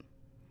head up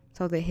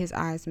so that his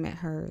eyes met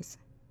hers.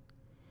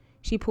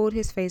 She pulled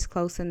his face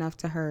close enough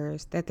to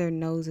hers that their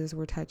noses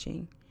were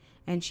touching,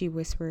 and she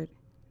whispered,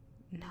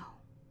 "No,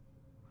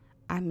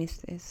 I miss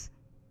this."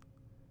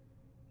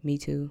 "Me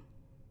too,"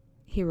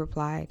 he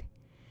replied,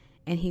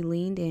 and he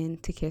leaned in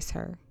to kiss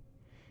her.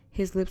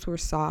 His lips were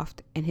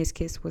soft and his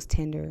kiss was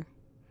tender.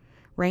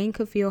 Rain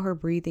could feel her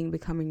breathing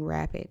becoming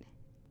rapid,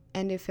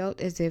 and it felt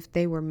as if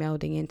they were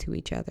melding into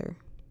each other.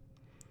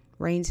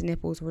 Rain's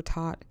nipples were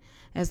taut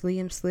as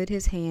Liam slid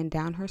his hand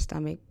down her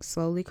stomach,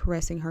 slowly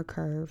caressing her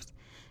curves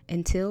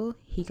until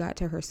he got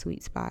to her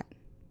sweet spot.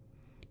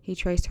 He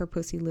traced her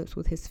pussy lips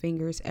with his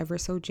fingers ever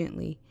so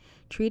gently,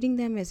 treating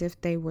them as if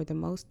they were the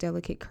most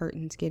delicate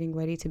curtains getting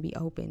ready to be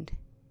opened.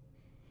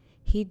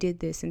 He did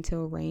this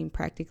until Rain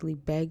practically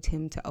begged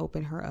him to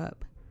open her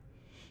up.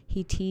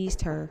 He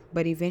teased her,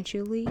 but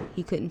eventually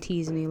he couldn't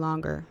tease any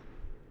longer.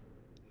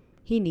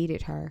 He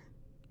needed her.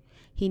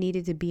 He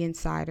needed to be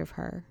inside of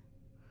her.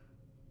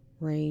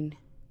 "Rain,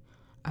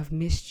 I've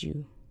missed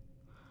you.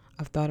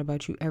 I've thought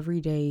about you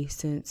every day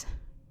since..."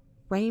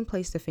 Rain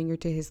placed a finger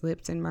to his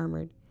lips and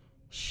murmured,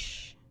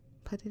 "Shh,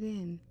 put it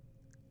in."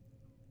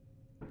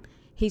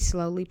 He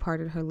slowly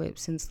parted her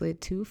lips and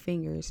slid 2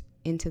 fingers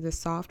into the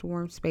soft,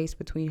 warm space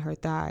between her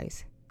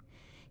thighs.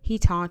 He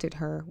taunted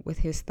her with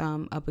his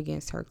thumb up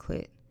against her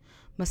clit,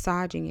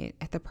 massaging it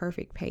at the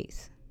perfect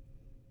pace.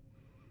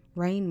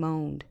 Rain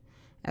moaned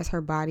as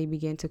her body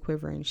began to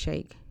quiver and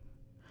shake.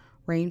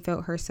 Rain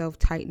felt herself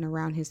tighten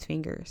around his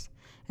fingers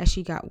as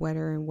she got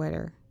wetter and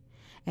wetter.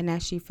 And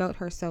as she felt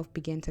herself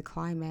begin to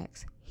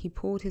climax, he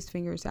pulled his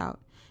fingers out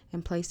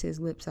and placed his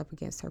lips up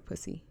against her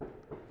pussy.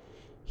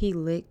 He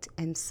licked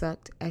and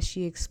sucked as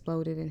she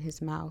exploded in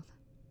his mouth.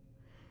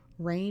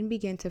 Rain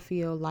began to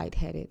feel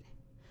lightheaded.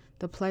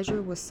 The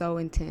pleasure was so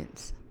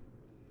intense.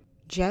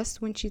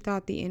 Just when she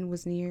thought the end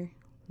was near,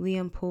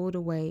 Liam pulled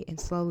away and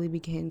slowly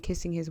began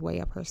kissing his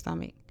way up her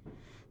stomach,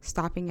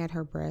 stopping at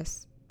her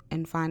breasts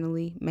and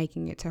finally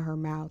making it to her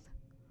mouth.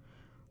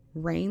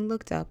 Rain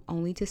looked up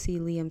only to see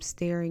Liam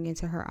staring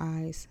into her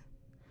eyes.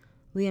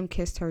 Liam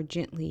kissed her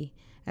gently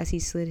as he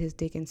slid his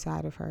dick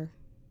inside of her.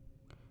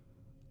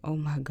 "Oh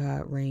my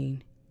God,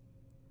 Rain,"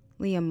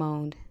 Liam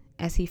moaned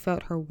as he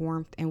felt her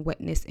warmth and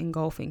wetness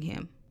engulfing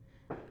him.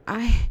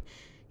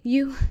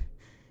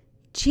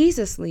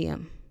 Jesus,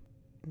 Liam,"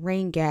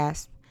 Rain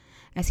gasped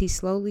as he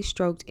slowly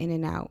stroked in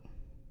and out.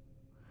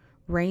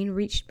 Rain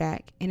reached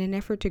back in an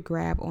effort to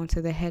grab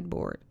onto the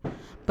headboard,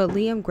 but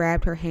Liam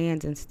grabbed her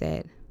hands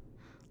instead,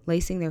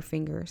 lacing their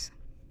fingers.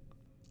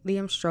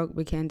 Liam's stroke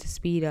began to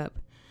speed up,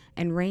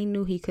 and Rain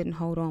knew he couldn't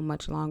hold on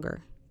much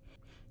longer.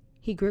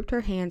 He gripped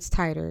her hands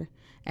tighter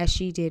as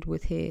she did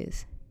with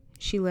his.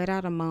 She let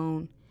out a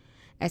moan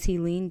as he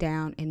leaned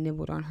down and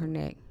nibbled on her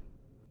neck.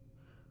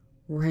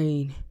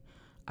 "Rain,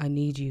 I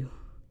need you."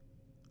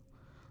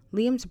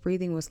 Liam's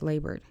breathing was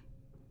labored.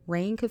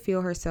 Rain could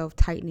feel herself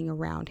tightening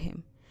around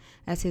him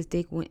as his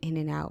dick went in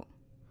and out.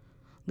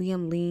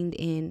 Liam leaned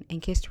in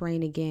and kissed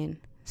Rain again,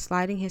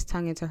 sliding his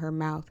tongue into her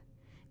mouth,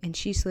 and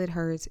she slid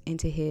hers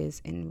into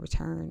his in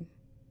return.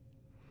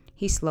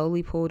 He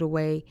slowly pulled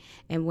away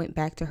and went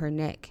back to her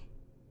neck.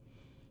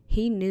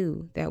 He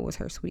knew that was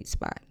her sweet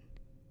spot.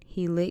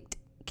 He licked,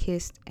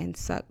 kissed, and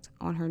sucked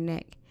on her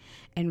neck,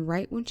 and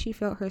right when she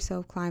felt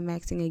herself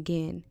climaxing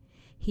again,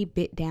 he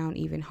bit down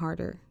even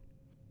harder.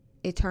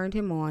 It turned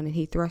him on, and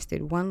he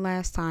thrusted one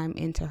last time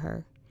into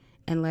her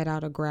and let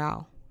out a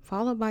growl,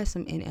 followed by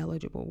some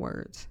ineligible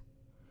words.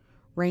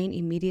 Rain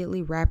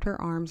immediately wrapped her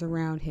arms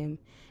around him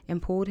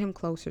and pulled him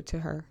closer to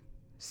her,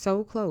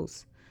 so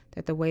close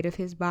that the weight of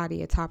his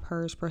body atop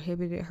hers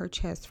prohibited her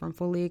chest from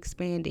fully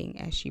expanding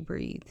as she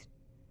breathed.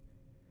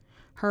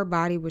 Her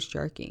body was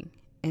jerking,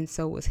 and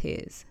so was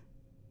his.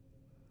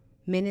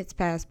 Minutes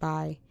passed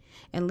by,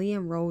 and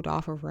Liam rolled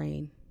off of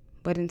Rain,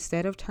 but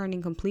instead of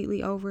turning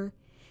completely over,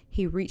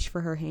 he reached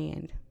for her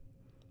hand.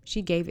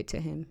 She gave it to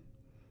him,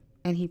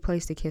 and he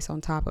placed a kiss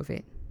on top of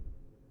it.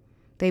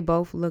 They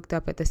both looked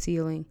up at the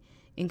ceiling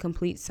in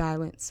complete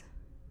silence.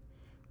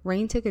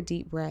 Rain took a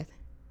deep breath.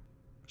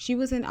 She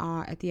was in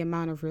awe at the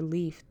amount of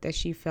relief that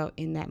she felt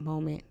in that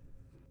moment.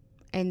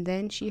 And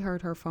then she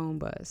heard her phone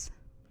buzz.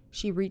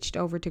 She reached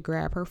over to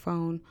grab her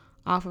phone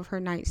off of her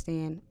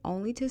nightstand,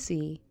 only to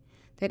see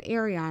that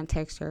Ariane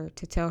texted her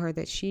to tell her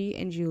that she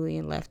and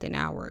Julian left an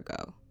hour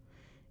ago.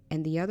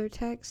 And the other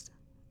text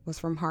was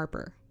from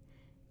Harper,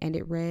 and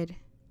it read,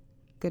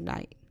 "Good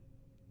night."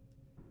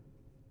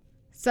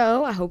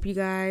 So I hope you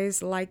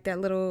guys liked that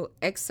little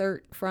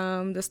excerpt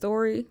from the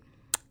story.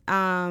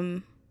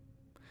 I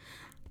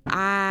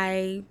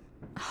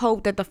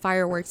hope that the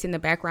fireworks in the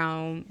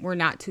background were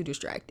not too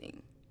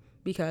distracting,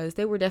 because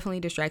they were definitely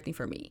distracting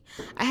for me.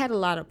 I had a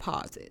lot of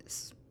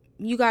pauses.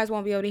 You guys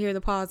won't be able to hear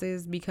the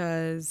pauses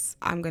because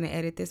I'm going to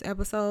edit this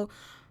episode,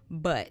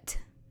 but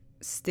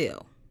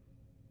still,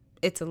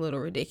 it's a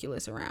little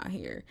ridiculous around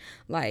here.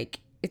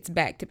 Like, it's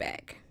back to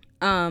back.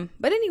 But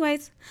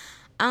anyways,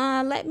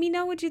 let me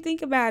know what you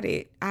think about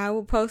it. I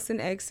will post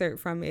an excerpt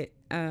from it.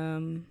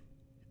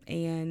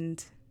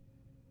 And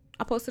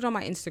I'll post it on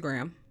my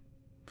Instagram.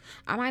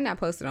 I might not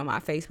post it on my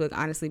Facebook,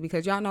 honestly,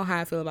 because y'all know how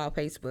I feel about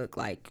Facebook.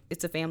 Like,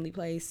 it's a family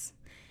place,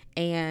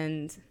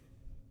 and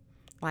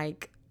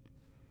like,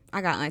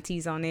 I got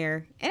aunties on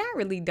there, and I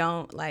really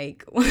don't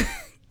like. I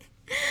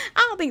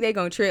don't think they're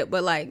gonna trip,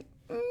 but like,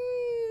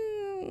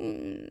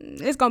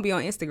 it's gonna be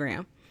on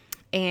Instagram,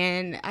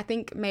 and I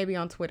think maybe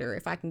on Twitter,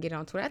 if I can get it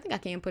on Twitter. I think I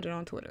can put it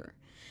on Twitter,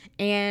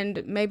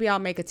 and maybe I'll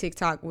make a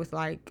TikTok with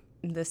like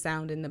the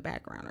sound in the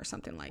background or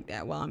something like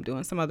that while I'm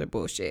doing some other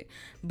bullshit.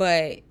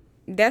 But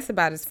that's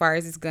about as far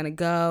as it's gonna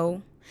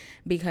go,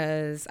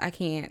 because I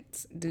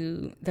can't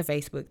do the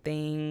Facebook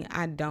thing.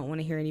 I don't want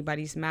to hear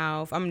anybody's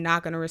mouth. I'm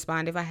not gonna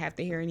respond if I have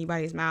to hear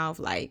anybody's mouth.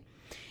 Like,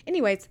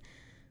 anyways,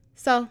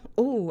 so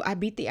I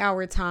beat the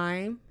hour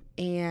time,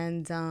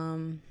 and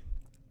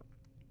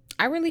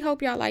I really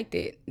hope y'all liked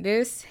it.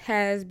 This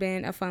has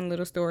been a fun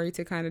little story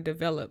to kind of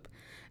develop.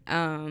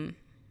 I'm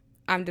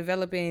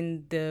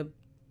developing the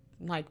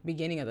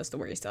beginning of the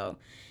story, so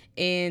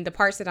in the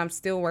parts that I'm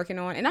still working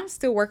on, and I'm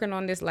still working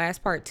on this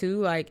last part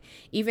too. Like,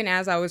 even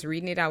as I was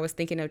reading it, I was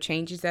thinking of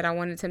changes that I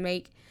wanted to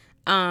make.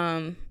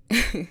 In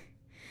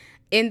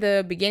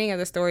the beginning of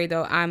the story,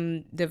 though,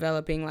 I'm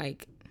developing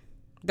like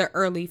the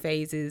early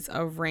phases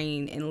of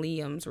Rain and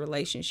Liam's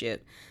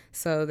relationship,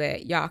 so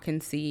that y'all can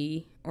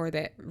see, or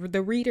that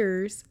the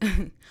readers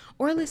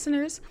or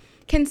listeners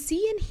can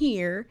see and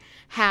hear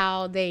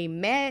how they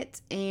met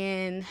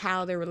and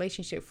how their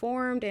relationship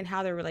formed and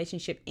how their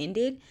relationship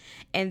ended.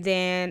 And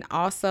then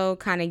also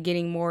kind of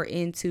getting more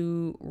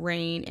into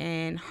Rain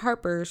and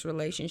Harper's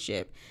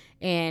relationship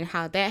and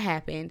how that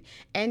happened.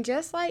 And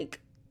just like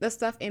the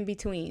stuff in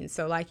between.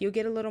 So like you'll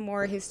get a little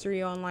more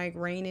history on like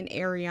Rain and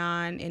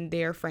Ariane and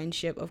their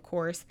friendship, of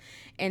course.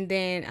 And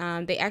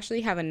then they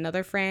actually have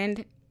another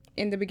friend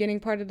in the beginning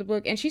part of the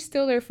book, and she's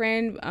still their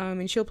friend,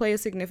 and she'll play a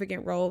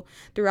significant role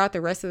throughout the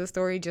rest of the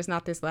story, just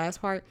not this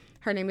last part.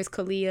 Her name is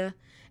Kalia,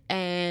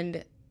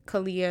 and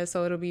Kalia,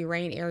 so it'll be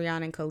Rain,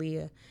 Ariane, and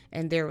Kalia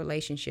and their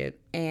relationship,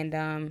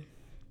 and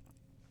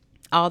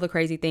all the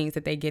crazy things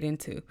that they get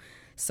into.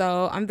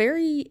 So I'm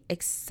very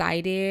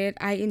excited.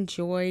 I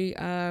enjoy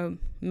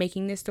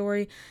making this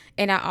story,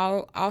 and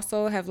I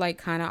also have like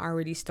kind of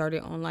already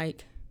started on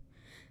like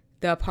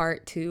the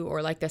part 2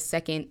 or like the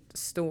second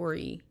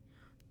story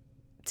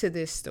to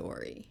this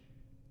story,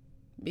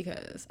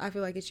 because I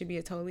feel like it should be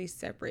a totally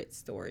separate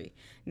story,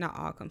 not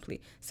all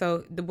complete. So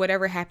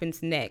whatever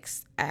happens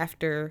next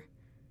after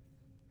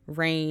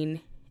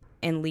Rain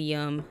and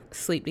Liam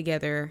sleep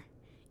together,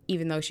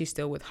 even though she's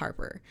still with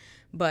Harper.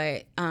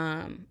 But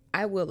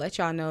I will let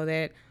y'all know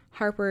that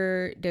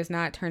Harper does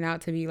not turn out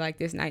to be like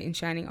this knight in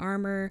shining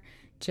armor.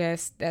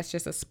 That's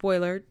just a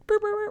spoiler.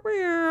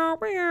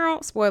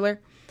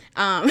 Spoiler.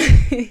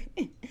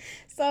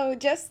 So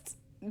just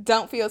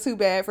don't feel too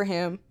bad for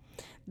him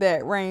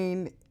that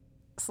Rain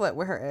slept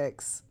with her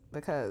ex,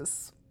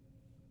 because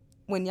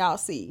when y'all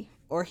see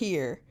or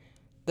hear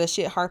the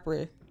shit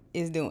Harper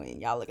is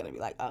doing, y'all are gonna be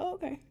like, oh,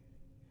 okay,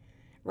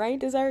 Rain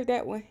deserved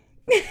that one.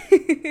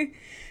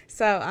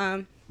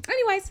 So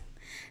anyways,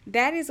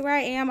 that is where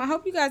I am. I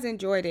hope you guys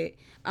enjoyed it.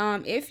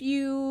 If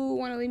you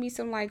want to leave me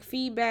some like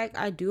feedback,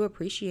 I do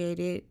appreciate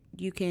it.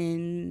 You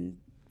can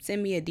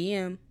send me a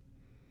DM.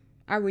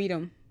 I read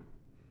them.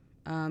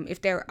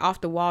 If they're off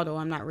the wall, though,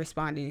 I'm not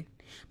responding.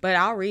 But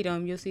I'll read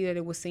them. You'll see that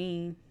it was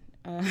seen.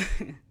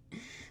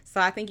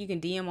 So I think you can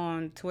DM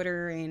on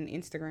Twitter and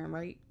Instagram,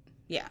 right?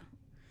 Yeah.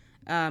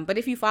 But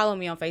if you follow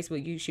me on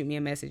Facebook, you shoot me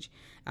a message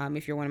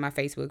if you're one of my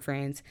Facebook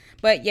friends.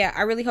 But yeah,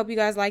 I really hope you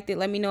guys liked it.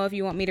 Let me know if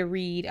you want me to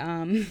read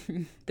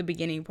the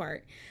beginning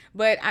part.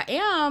 But I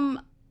am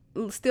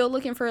still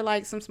looking for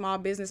like some small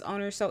business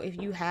owners. So if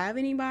you have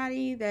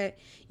anybody that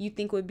you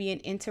think would be an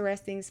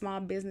interesting small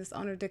business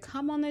owner to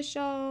come on the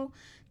show,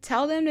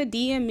 tell them to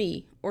DM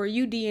me, or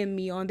you DM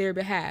me on their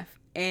behalf,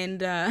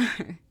 and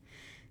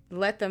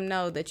let them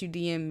know that you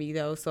DM me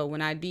though. So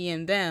when I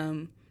DM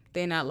them,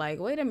 they're not like,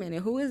 wait a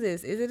minute, who is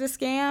this? Is it a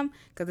scam?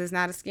 Because it's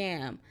not a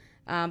scam.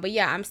 But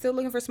yeah, I'm still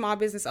looking for small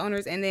business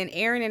owners. And then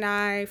Aaron and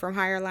I from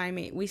Higher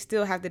Alignment, we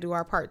still have to do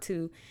our part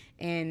 2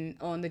 and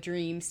on the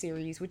Dream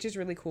series, which is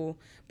really cool.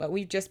 But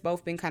we've just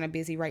both been kind of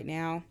busy right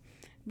now.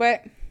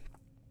 But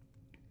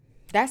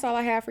that's all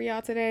I have for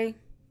y'all today.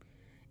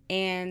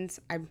 And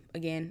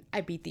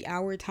I beat the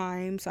hour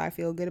time, so I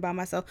feel good about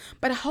myself.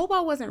 But I hope I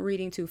wasn't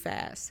reading too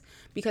fast,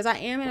 because I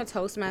am in a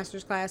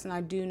Toastmasters class, and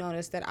I do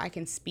notice that I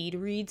can speed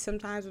read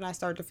sometimes when I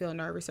start to feel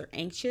nervous or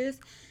anxious.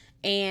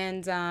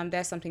 And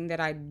that's something that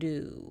I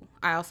do.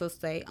 I also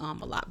say a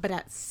lot, but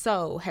that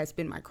so has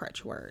been my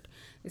crutch word.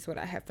 Is what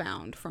I have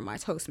found from my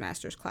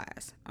Toastmasters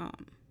class.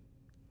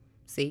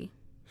 See?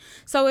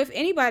 So if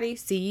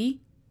anybody's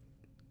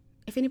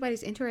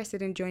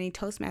interested in joining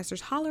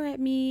Toastmasters, holler at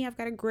me. I've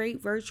got a great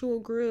virtual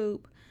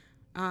group.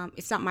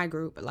 It's not my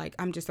group, but like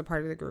I'm just a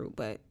part of the group,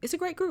 but it's a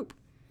great group.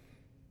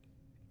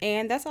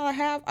 And that's all I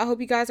have. I hope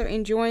you guys are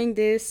enjoying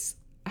this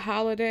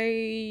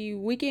holiday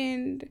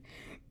weekend,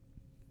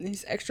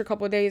 these extra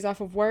couple of days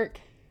off of work.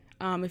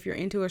 If you're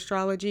into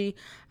astrology,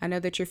 I know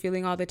that you're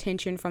feeling all the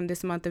tension from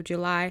this month of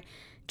July.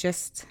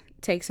 Just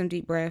take some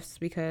deep breaths,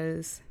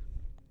 because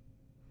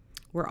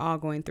we're all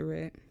going through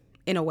it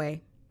in a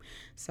way.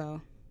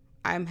 So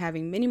I'm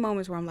having many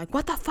moments where I'm like,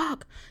 what the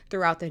fuck,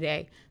 throughout the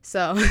day.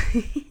 So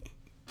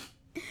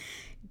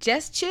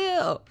just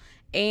chill.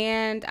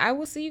 And I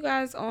will see you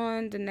guys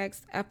on the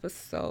next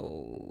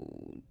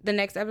episode.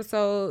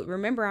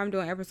 Remember, I'm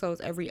doing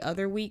episodes every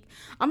other week.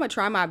 I'm going to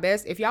try my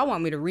best. If y'all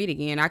want me to read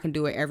again, I can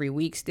do it every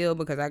week still,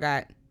 because I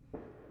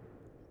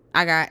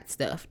got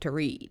stuff to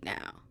read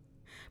now.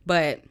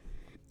 But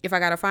if I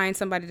got to find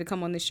somebody to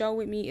come on the show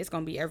with me, it's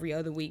going to be every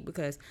other week,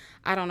 because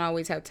I don't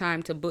always have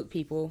time to book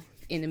people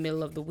in the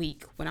middle of the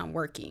week when I'm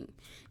working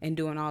and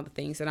doing all the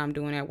things that I'm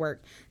doing at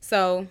work.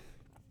 So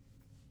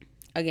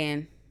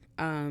again,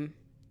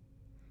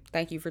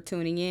 thank you for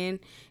tuning in.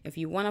 If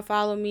you want to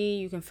follow me,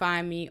 you can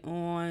find me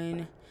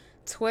on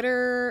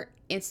Twitter,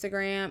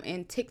 Instagram,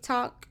 and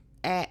TikTok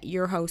at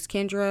your host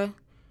Kendra.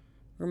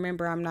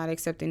 Remember, I'm not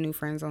accepting new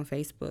friends on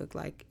Facebook.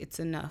 Like, it's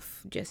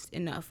enough, just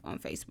enough on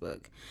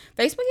Facebook.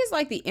 Facebook is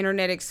like the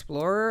Internet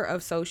Explorer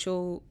of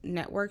social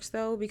networks,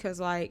 though, because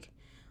like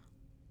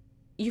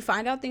you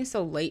find out things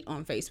so late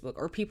on Facebook,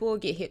 or people will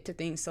get hip to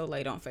things so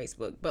late on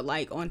Facebook. But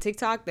like on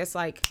TikTok, that's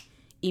like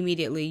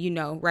immediately,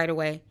 right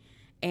away.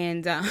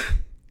 And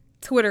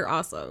Twitter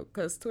also,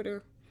 because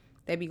Twitter,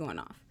 they be going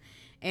off.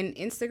 And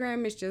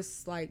Instagram is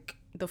just like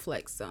the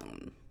flex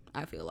zone.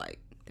 I feel like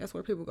that's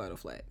where people go to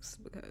flex,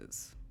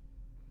 because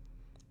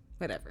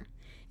whatever.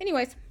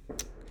 Anyways,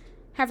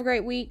 have a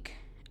great week.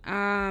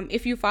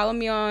 If you follow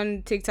me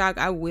on TikTok,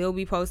 I will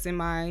be posting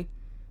my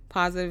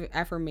positive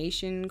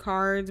affirmation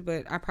cards,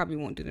 but I probably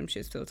won't do them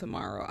shits till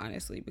tomorrow,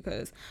 honestly,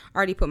 because I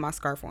already put my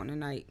scarf on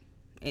tonight,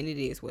 and it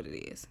is what it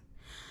is.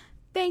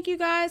 Thank you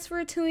guys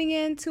for tuning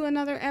in to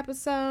another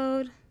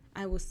episode.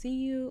 I will see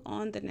you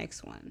on the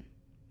next one.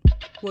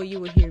 Well, you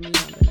will hear me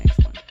on the next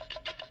one.